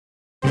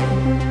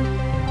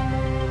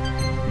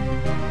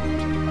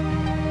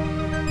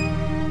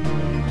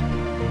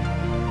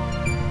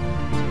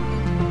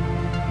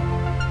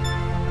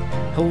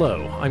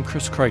Hello, I'm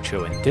Chris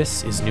Krycho, and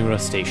this is New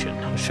Rust Station,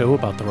 a show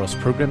about the Rust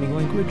programming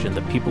language and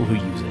the people who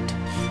use it.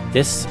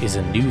 This is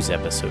a news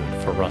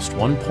episode for Rust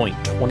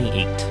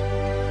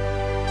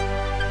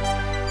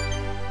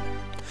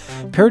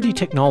 1.28. Parity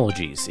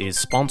Technologies is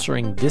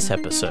sponsoring this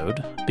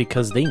episode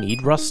because they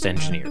need Rust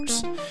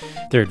engineers.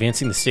 They're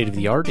advancing the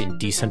state-of-the-art in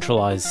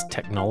decentralized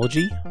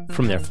technology,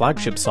 from their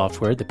flagship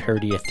software, the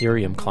Parity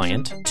Ethereum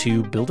client,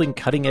 to building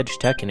cutting-edge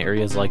tech in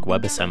areas like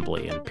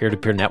WebAssembly and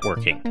peer-to-peer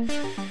networking.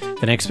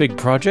 The next big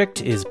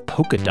project is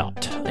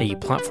Polkadot, a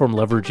platform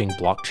leveraging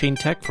blockchain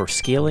tech for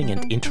scaling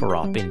and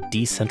interop in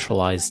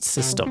decentralized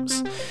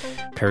systems.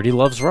 Parity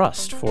loves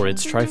Rust for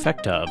its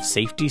trifecta of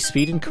safety,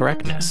 speed, and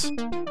correctness.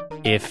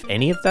 If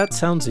any of that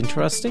sounds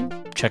interesting,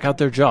 check out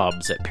their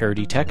jobs at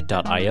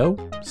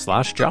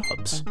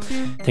paritytech.io/jobs.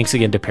 Thanks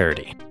again to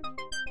Parity.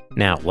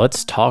 Now,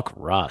 let's talk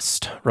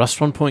Rust. Rust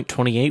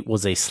 1.28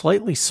 was a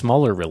slightly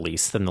smaller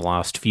release than the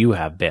last few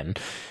have been,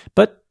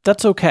 but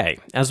that's okay.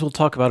 As we'll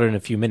talk about in a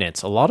few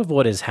minutes, a lot of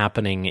what is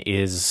happening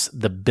is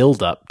the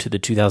build-up to the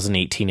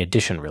 2018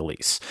 edition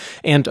release.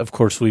 And, of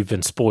course, we've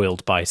been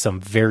spoiled by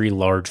some very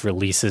large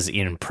releases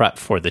in prep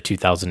for the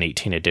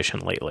 2018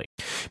 edition lately.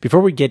 Before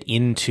we get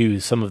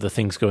into some of the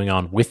things going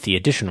on with the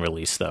edition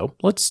release, though,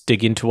 let's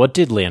dig into what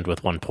did land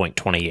with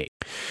 1.28.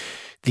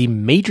 The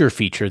major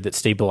feature that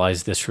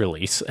stabilized this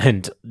release,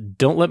 and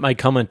don't let my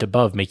comment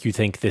above make you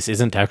think this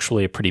isn't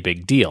actually a pretty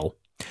big deal,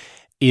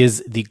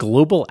 is the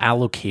global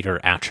allocator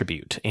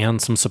attribute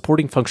and some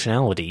supporting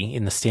functionality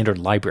in the standard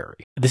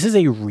library. This is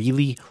a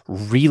really,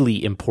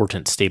 really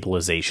important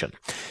stabilization.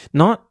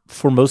 Not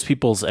for most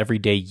people's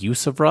everyday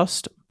use of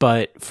Rust,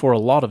 but for a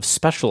lot of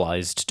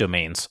specialized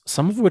domains,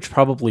 some of which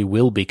probably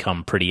will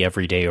become pretty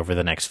everyday over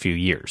the next few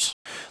years.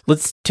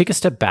 Let's take a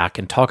step back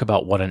and talk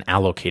about what an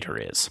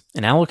allocator is.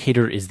 An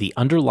allocator is the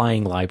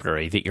underlying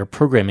library that your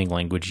programming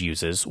language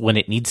uses when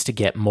it needs to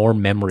get more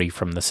memory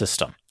from the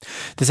system.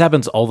 This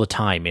happens all the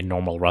time in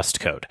normal Rust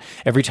code.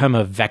 Every time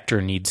a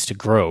vector needs to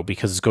grow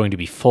because it's going to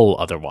be full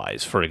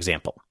otherwise, for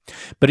example.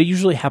 But it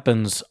usually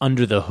happens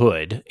under the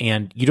hood,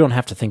 and you don't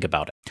have to think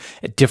about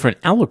it. Different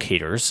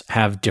allocators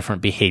have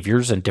different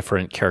behaviors and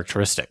different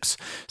characteristics.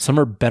 Some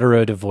are better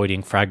at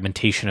avoiding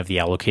fragmentation of the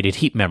allocated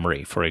heap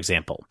memory, for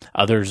example.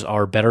 Others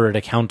are better at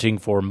accounting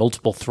for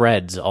multiple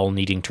threads all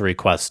needing to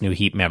request new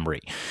heap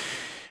memory.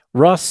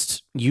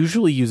 Rust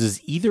usually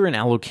uses either an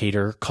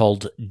allocator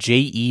called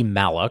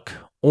jemalloc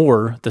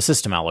or the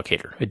system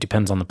allocator. It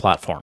depends on the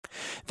platform.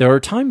 There are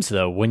times,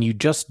 though, when you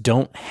just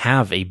don't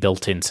have a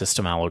built-in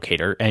system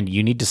allocator and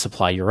you need to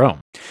supply your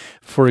own.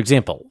 For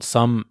example,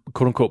 some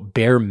quote-unquote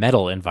bare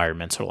metal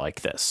environments are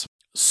like this.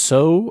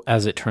 So,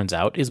 as it turns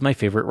out, is my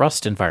favorite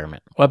Rust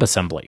environment,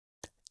 WebAssembly.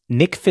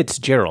 Nick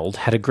Fitzgerald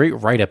had a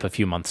great write-up a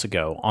few months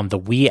ago on the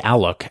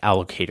wealloc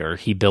allocator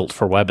he built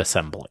for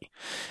WebAssembly.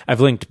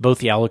 I've linked both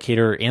the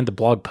allocator and the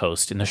blog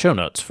post in the show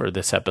notes for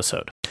this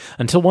episode.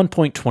 Until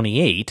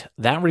 1.28,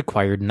 that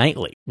required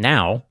nightly.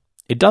 Now,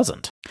 it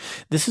doesn't.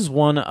 This is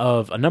one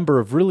of a number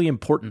of really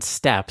important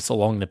steps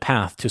along the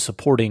path to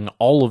supporting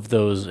all of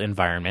those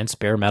environments,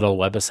 bare metal,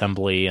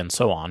 WebAssembly, and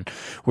so on,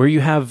 where you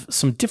have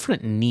some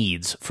different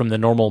needs from the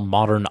normal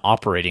modern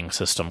operating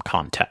system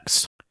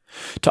context.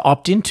 To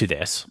opt into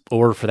this,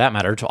 or for that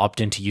matter, to opt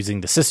into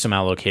using the system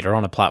allocator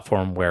on a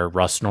platform where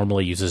Rust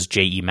normally uses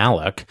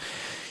jemalloc,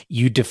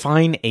 you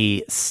define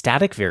a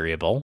static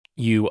variable,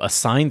 you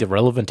assign the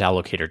relevant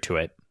allocator to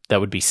it. That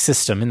would be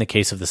system in the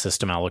case of the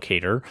system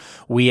allocator,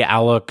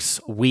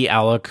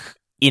 wealloc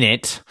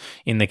init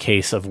in the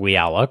case of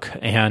wealloc,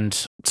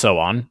 and so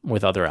on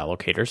with other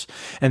allocators.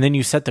 And then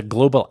you set the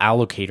global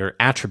allocator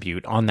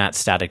attribute on that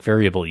static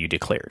variable you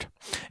declared.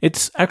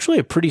 It's actually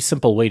a pretty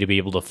simple way to be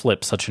able to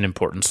flip such an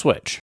important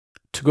switch.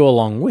 To go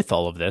along with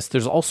all of this,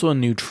 there's also a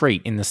new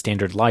trait in the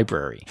standard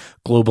library,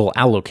 global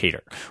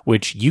allocator,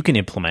 which you can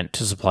implement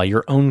to supply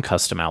your own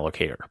custom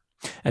allocator.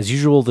 As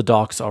usual, the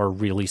docs are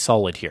really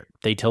solid here.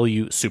 They tell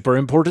you super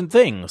important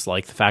things,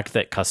 like the fact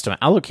that custom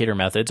allocator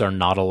methods are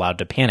not allowed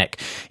to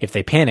panic. If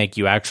they panic,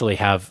 you actually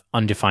have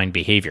undefined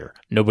behavior.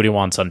 Nobody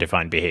wants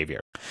undefined behavior.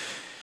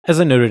 As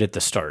I noted at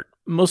the start,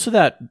 most of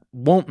that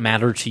won't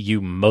matter to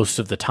you most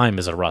of the time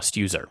as a Rust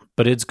user,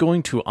 but it's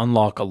going to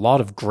unlock a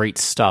lot of great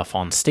stuff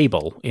on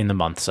stable in the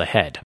months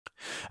ahead.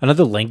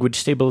 Another language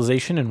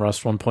stabilization in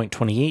Rust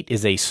 1.28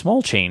 is a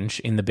small change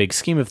in the big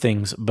scheme of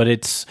things, but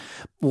it's,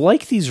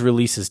 like these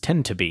releases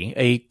tend to be,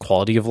 a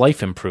quality of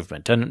life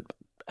improvement, and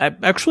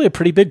actually a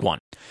pretty big one.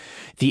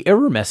 The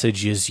error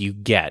messages you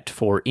get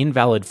for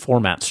invalid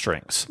format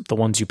strings, the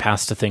ones you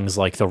pass to things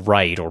like the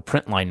write or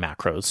printline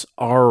macros,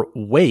 are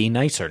way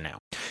nicer now.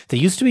 They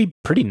used to be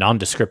pretty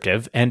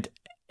non-descriptive, and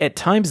at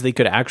times they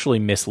could actually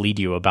mislead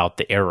you about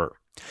the error.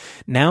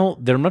 Now,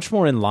 they're much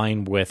more in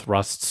line with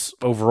Rust's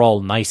overall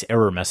nice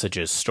error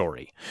messages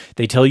story.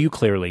 They tell you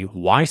clearly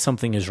why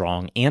something is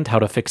wrong and how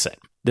to fix it.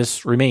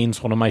 This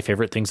remains one of my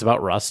favorite things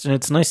about Rust, and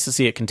it's nice to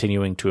see it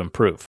continuing to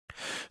improve.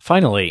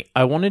 Finally,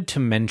 I wanted to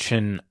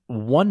mention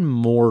one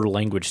more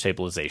language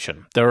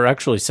stabilization. There are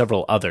actually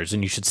several others,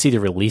 and you should see the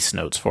release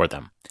notes for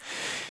them.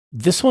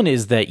 This one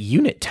is that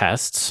unit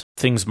tests,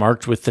 things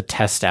marked with the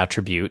test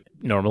attribute,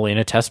 normally in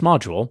a test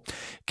module,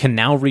 can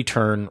now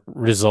return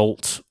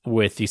results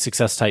with the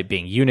success type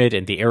being unit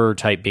and the error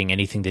type being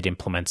anything that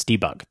implements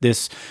debug.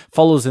 This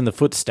follows in the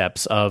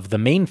footsteps of the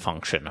main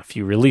function a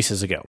few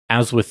releases ago.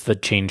 As with the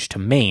change to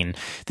main,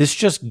 this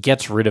just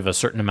gets rid of a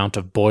certain amount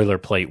of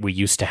boilerplate we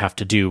used to have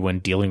to do when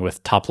dealing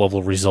with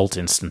top-level result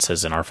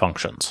instances in our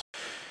functions.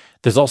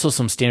 There's also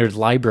some standard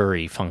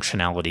library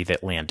functionality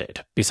that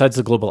landed. Besides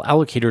the global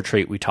allocator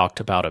trait we talked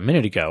about a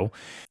minute ago,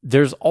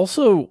 there's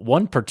also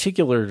one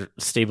particular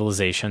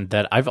stabilization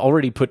that I've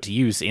already put to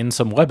use in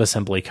some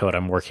WebAssembly code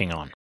I'm working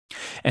on.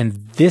 And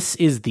this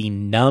is the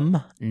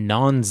num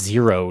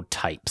non-zero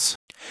types.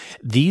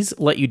 These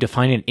let you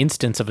define an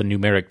instance of a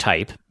numeric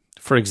type,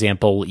 for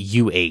example,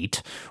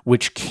 U8,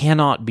 which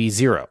cannot be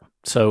 0.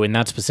 So in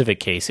that specific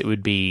case, it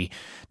would be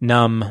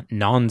num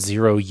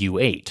non-zero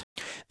U8.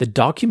 The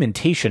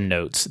documentation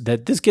notes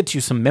that this gets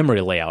you some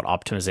memory layout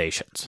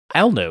optimizations.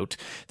 I'll note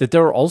that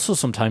there are also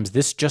sometimes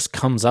this just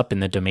comes up in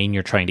the domain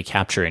you're trying to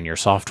capture in your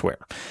software.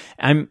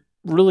 I'm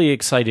really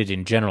excited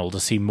in general to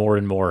see more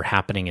and more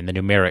happening in the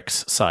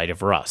numerics side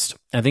of Rust.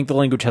 I think the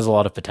language has a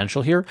lot of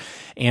potential here,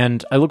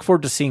 and I look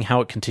forward to seeing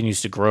how it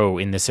continues to grow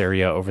in this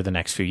area over the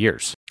next few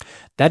years.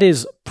 That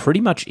is pretty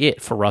much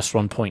it for Rust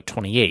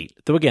 1.28,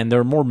 though again,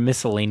 there are more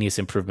miscellaneous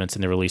improvements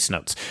in the release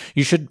notes.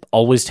 You should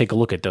always take a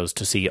look at those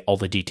to see all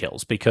the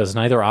details, because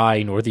neither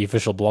I nor the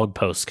official blog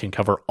posts can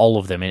cover all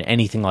of them in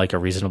anything like a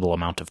reasonable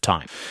amount of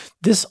time.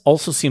 This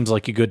also seems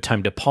like a good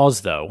time to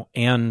pause, though,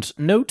 and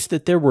note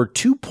that there were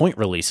 2 point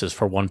releases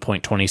for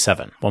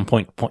 1.27,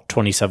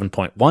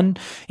 1.27.1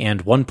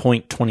 and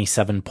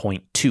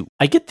 1.27.2.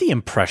 I get the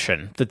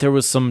impression that there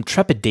was some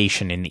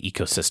trepidation in the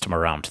ecosystem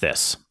around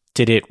this.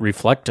 Did it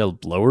reflect a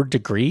lower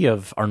degree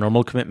of our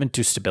normal commitment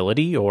to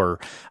stability, or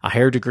a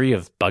higher degree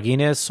of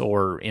bugginess,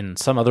 or in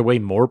some other way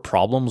more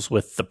problems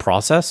with the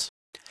process?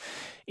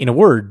 In a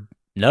word,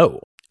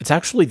 no. It's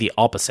actually the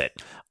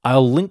opposite.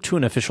 I'll link to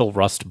an official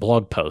Rust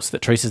blog post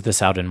that traces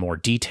this out in more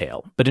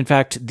detail, but in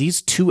fact,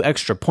 these 2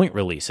 extra point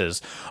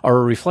releases are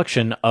a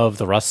reflection of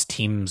the Rust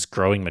team's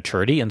growing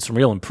maturity and some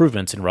real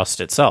improvements in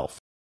Rust itself.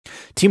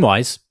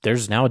 Team-wise,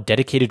 there's now a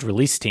dedicated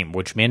release team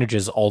which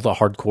manages all the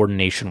hard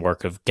coordination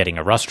work of getting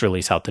a Rust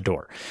release out the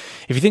door.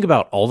 If you think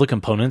about all the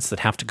components that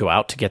have to go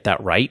out to get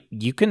that right,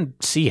 you can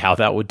see how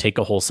that would take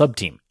a whole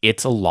sub-team.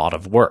 It's a lot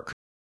of work.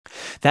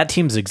 That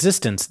team's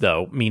existence,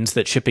 though, means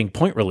that shipping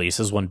point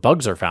releases when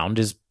bugs are found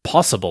is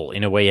possible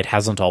in a way it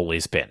hasn't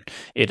always been.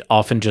 It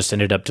often just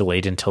ended up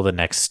delayed until the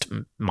next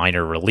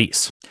minor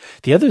release.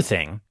 The other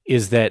thing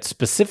is that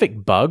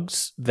specific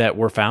bugs that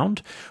were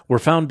found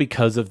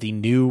because of the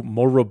new,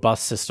 more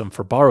robust system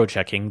for borrow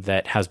checking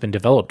that has been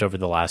developed over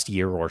the last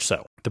year or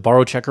so. The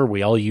borrow checker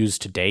we all use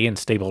today in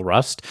stable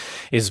Rust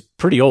is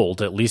pretty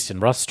old, at least in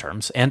Rust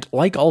terms, and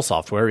like all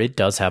software, it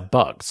does have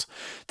bugs.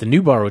 The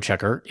new borrow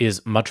checker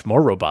is much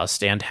more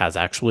robust and has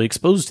actually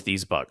exposed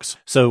these bugs.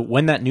 So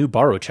when that new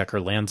borrow checker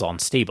lands on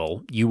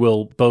stable, you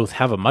will both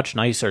have a much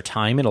nicer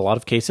time in a lot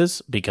of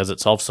cases because it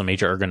solves some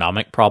major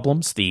ergonomic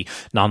problems, the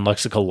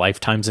non-lexical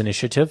lifetimes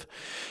initiative,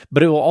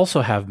 but it will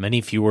also have many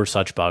fewer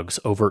such bugs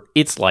over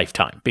its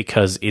lifetime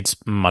because it's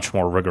much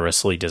more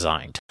rigorously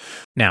designed.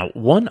 Now,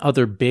 one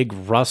other big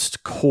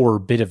Rust core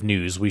bit of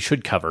news we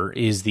should cover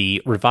is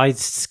the revised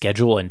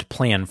schedule and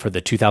plan for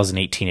the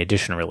 2018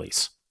 edition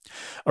release.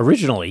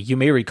 Originally, you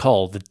may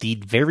recall that the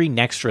very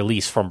next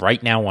release from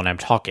right now when I'm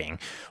talking,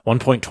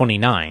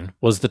 1.29,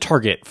 was the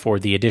target for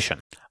the edition.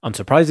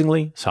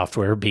 Unsurprisingly,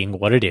 software being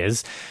what it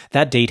is,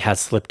 that date has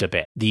slipped a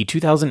bit. The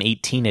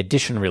 2018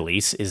 edition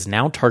release is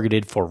now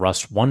targeted for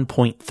Rust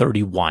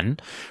 1.31,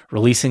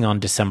 releasing on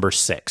December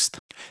 6th.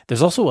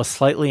 There's also a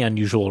slightly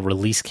unusual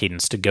release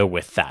cadence to go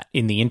with that,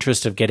 in the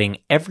interest of getting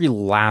every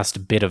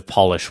last bit of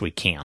polish we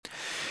can.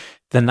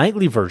 The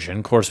nightly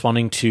version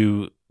corresponding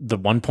to the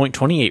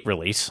 1.28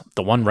 release,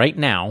 the one right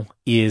now,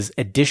 is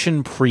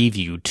Edition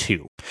Preview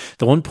 2.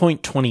 The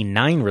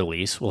 1.29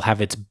 release will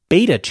have its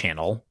beta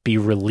channel be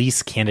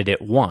Release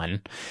Candidate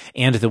 1,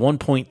 and the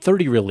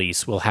 1.30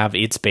 release will have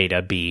its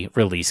beta be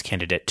Release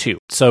Candidate 2.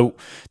 So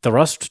the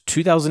Rust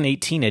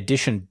 2018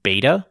 edition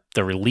beta,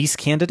 the release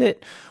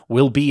candidate,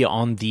 will be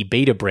on the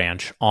beta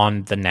branch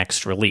on the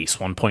next release,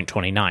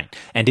 1.29,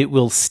 and it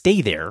will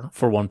stay there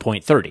for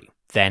 1.30.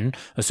 Then,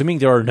 assuming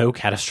there are no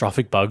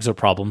catastrophic bugs or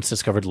problems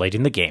discovered late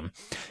in the game,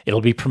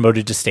 it'll be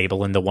promoted to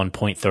stable in the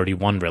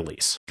 1.31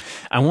 release.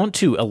 I want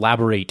to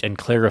elaborate and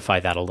clarify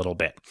that a little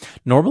bit.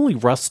 Normally,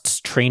 Rust's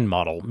train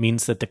model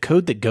means that the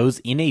code that goes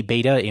in a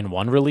beta in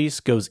one release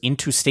goes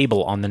into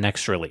stable on the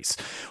next release.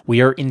 We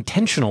are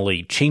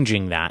intentionally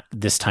changing that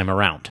this time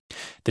around.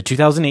 The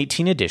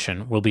 2018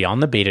 edition will be on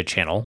the beta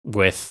channel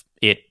with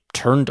it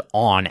turned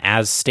on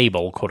as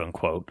stable, quote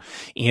unquote,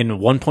 in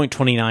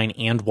 1.29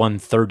 and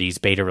 1.30's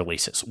beta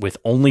releases, with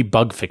only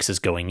bug fixes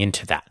going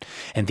into that.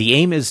 And the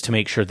aim is to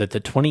make sure that the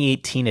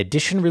 2018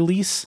 edition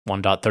release,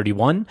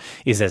 1.31,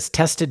 is as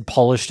tested,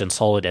 polished, and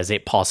solid as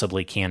it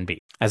possibly can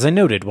be. As I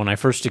noted when I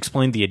first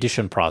explained the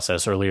addition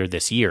process earlier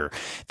this year,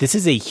 this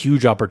is a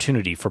huge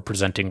opportunity for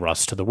presenting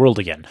Rust to the world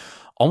again,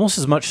 almost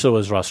as much so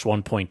as Rust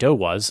 1.0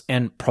 was,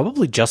 and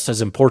probably just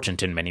as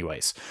important in many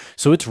ways.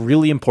 So it's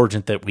really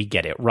important that we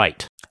get it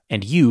right.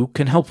 And you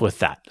can help with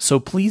that, so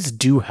please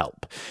do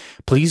help.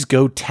 Please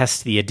go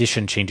test the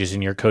addition changes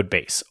in your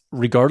codebase,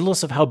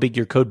 regardless of how big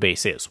your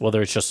codebase is,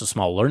 whether it's just a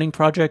small learning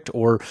project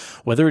or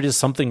whether it is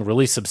something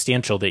really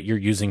substantial that you're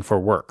using for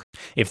work.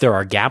 If there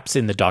are gaps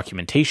in the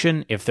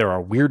documentation, if there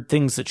are weird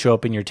things that show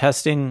up in your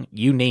testing,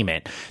 you name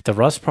it, the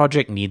Rust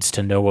project needs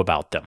to know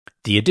about them.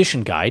 The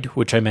addition guide,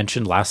 which I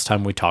mentioned last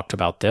time we talked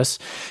about this,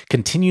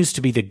 continues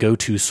to be the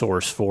go-to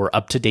source for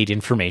up-to-date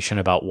information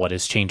about what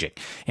is changing.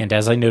 And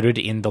as I noted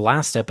in the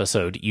last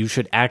episode, you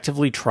should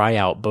actively try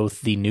out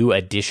both the new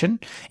addition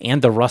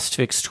and the Rust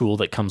fix tool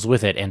that comes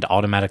with it and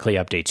automatically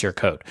updates your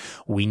code.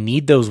 We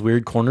need those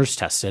weird corners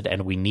tested,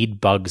 and we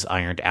need bugs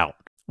ironed out.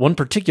 One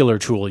particular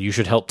tool you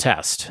should help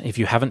test, if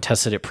you haven't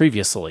tested it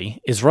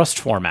previously, is Rust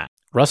Format.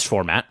 Rust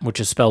Format, which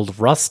is spelled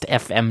Rust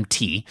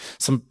FMT,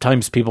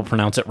 sometimes people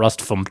pronounce it Rust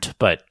FMT,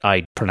 but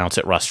I pronounce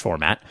it Rust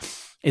Format,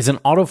 is an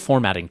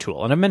auto-formatting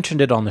tool, and I mentioned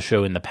it on the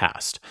show in the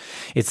past.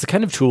 It's the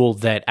kind of tool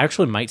that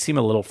actually might seem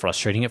a little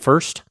frustrating at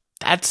first.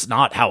 That's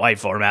not how I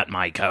format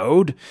my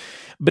code.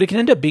 But it can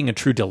end up being a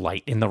true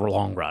delight in the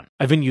long run.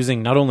 I've been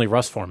using not only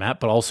Rust Format,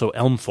 but also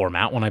Elm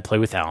Format when I play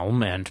with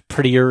Elm, and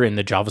Prettier in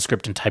the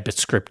JavaScript and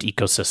TypeScript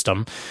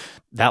ecosystem.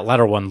 That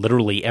latter one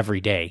literally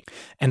every day.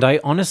 And I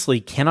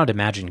honestly cannot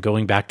imagine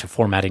going back to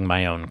formatting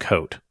my own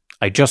code.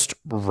 I just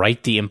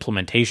write the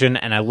implementation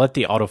and I let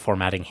the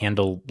auto-formatting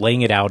handle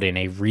laying it out in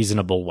a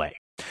reasonable way.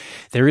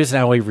 There is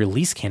now a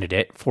release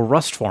candidate for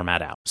Rust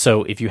Format out,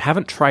 so if you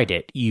haven't tried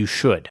it, you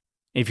should.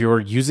 If you're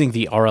using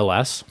the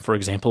RLS, for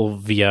example,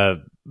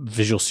 via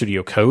Visual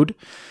Studio Code,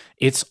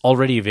 it's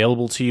already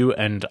available to you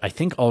and I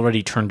think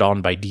already turned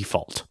on by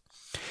default.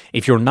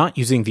 If you're not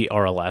using the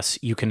RLS,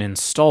 you can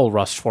install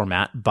Rust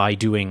Format by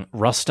doing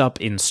rustup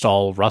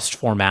install Rust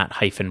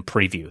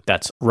Format-preview.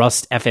 That's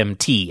Rust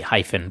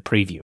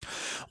FMT-preview.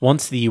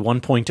 Once the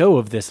 1.0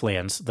 of this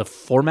lands, the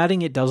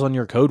formatting it does on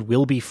your code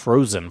will be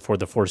frozen for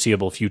the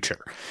foreseeable future.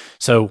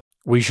 So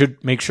we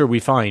should make sure we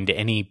find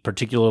any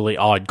particularly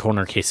odd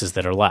corner cases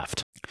that are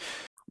left.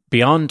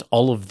 Beyond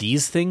all of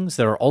these things,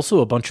 there are also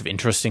a bunch of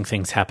interesting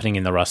things happening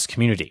in the Rust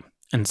community.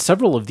 And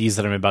several of these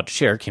that I'm about to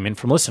share came in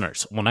from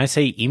listeners. When I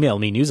say email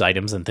me news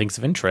items and things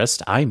of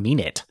interest, I mean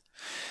it.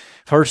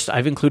 First,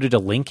 I've included a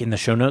link in the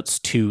show notes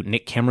to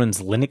Nick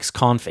Cameron's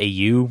LinuxConf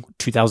AU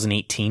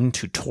 2018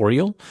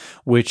 tutorial,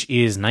 which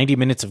is 90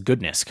 minutes of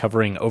goodness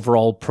covering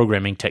overall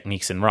programming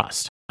techniques in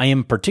Rust. I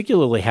am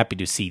particularly happy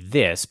to see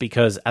this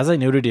because, as I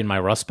noted in my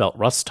Rust Belt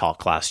Rust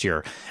talk last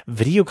year,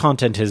 video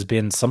content has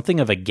been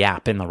something of a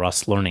gap in the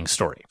Rust learning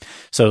story.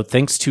 So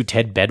thanks to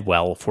Ted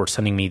Bedwell for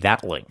sending me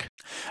that link.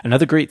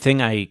 Another great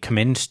thing I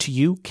commend to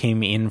you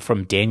came in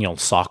from Daniel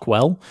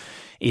Sockwell.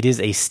 It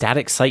is a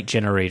static site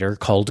generator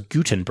called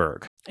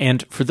Gutenberg.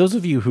 And for those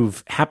of you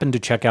who've happened to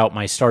check out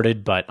my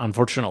started, but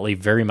unfortunately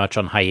very much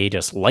on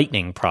hiatus,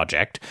 Lightning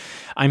project,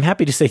 I'm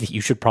happy to say that you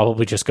should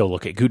probably just go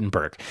look at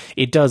Gutenberg.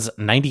 It does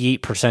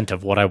 98%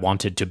 of what I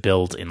wanted to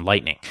build in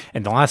Lightning,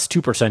 and the last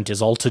 2% is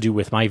all to do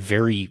with my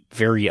very,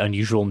 very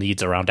unusual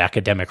needs around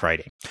academic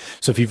writing.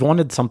 So if you've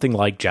wanted something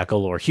like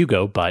Jekyll or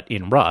Hugo, but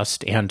in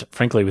Rust, and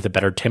frankly with a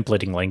better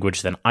templating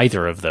language than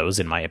either of those,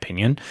 in my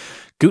opinion,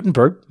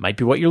 Gutenberg might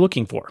be what you're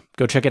looking for.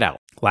 Go check it out.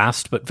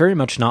 Last, but very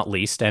much not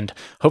least, and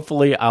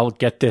hopefully I'll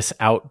get this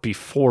out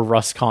before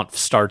RustConf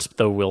starts,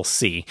 though we'll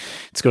see.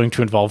 It's going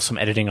to involve some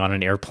editing on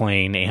an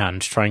airplane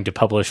and trying to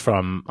publish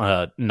from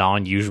a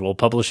non-usual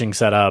publishing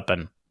setup,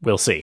 and we'll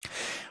see.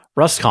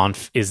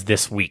 RustConf is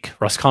this week.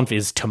 RustConf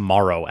is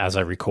tomorrow as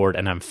I record,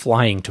 and I'm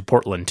flying to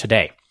Portland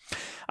today.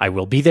 I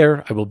will be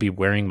there. I will be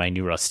wearing my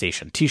New Rust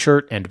Station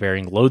t-shirt and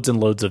wearing loads and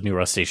loads of New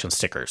Rust Station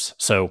stickers.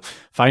 So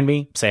find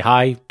me, say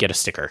hi, get a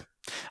sticker.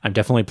 I'm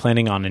definitely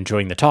planning on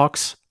enjoying the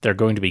talks. They're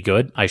going to be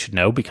good, I should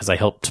know, because I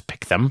helped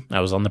pick them.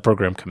 I was on the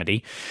program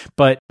committee.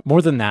 But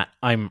more than that,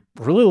 I'm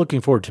really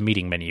looking forward to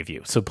meeting many of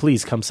you, so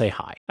please come say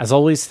hi. As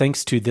always,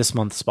 thanks to this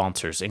month's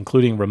sponsors,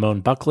 including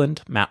Ramon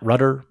Buckland, Matt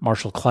Rudder,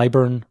 Marshall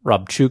Clyburn,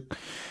 Rob Chuk,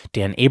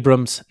 Dan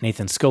Abrams,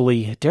 Nathan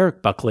Scully,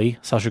 Derek Buckley,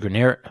 Sasha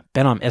Grenert,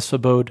 Behnam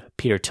Esfabod,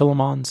 Peter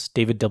Tillemans,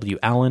 David W.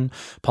 Allen,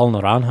 Paul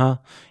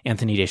Naranja,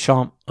 Anthony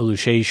Deschamps,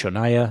 Oluseyi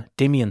Shonaya,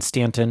 Damian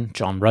Stanton,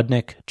 John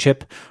Rudnick,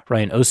 Chip,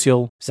 Ryan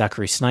Osiel,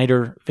 Zachary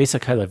Snyder, Vesa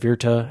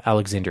Kailavirta,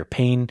 Alexander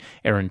Payne,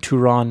 Aaron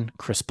Turon,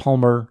 Chris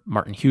Palmer,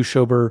 Martin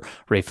Huschober,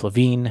 Rafe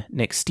Levine,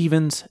 Nick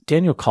Stevens,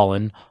 Daniel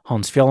Collin,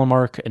 Hans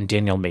Fjellemark, and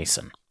Daniel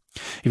Mason.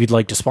 If you'd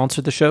like to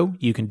sponsor the show,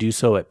 you can do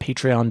so at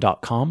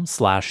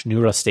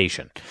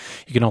patreon.com/newrustation.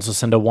 You can also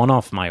send a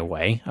one-off my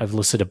way. I've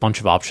listed a bunch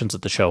of options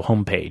at the show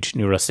homepage,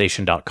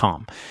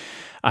 newrustation.com.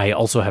 I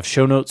also have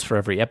show notes for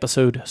every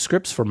episode,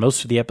 scripts for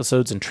most of the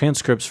episodes, and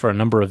transcripts for a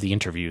number of the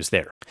interviews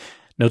there.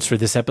 Notes for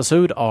this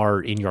episode are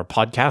in your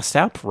podcast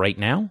app right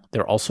now.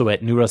 They're also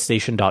at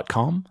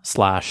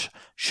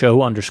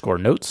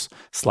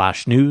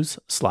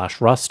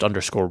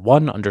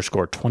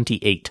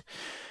newrustation.com/show_notes/news/rust_1_28.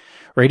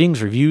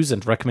 Ratings, reviews,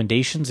 and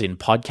recommendations in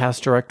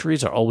podcast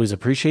directories are always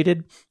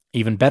appreciated.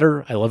 Even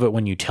better, I love it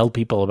when you tell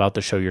people about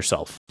the show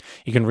yourself.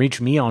 You can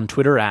reach me on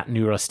Twitter at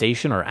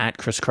NewRustStation or at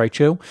Chris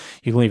Krycho.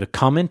 You can leave a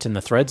comment in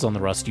the threads on the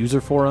Rust user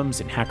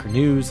forums, in Hacker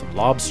News,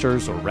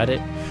 Lobsters, or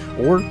Reddit.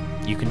 Or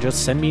you can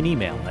just send me an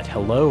email at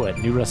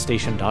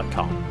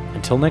hello@newruststation.com.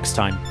 Until next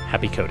time,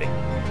 happy coding.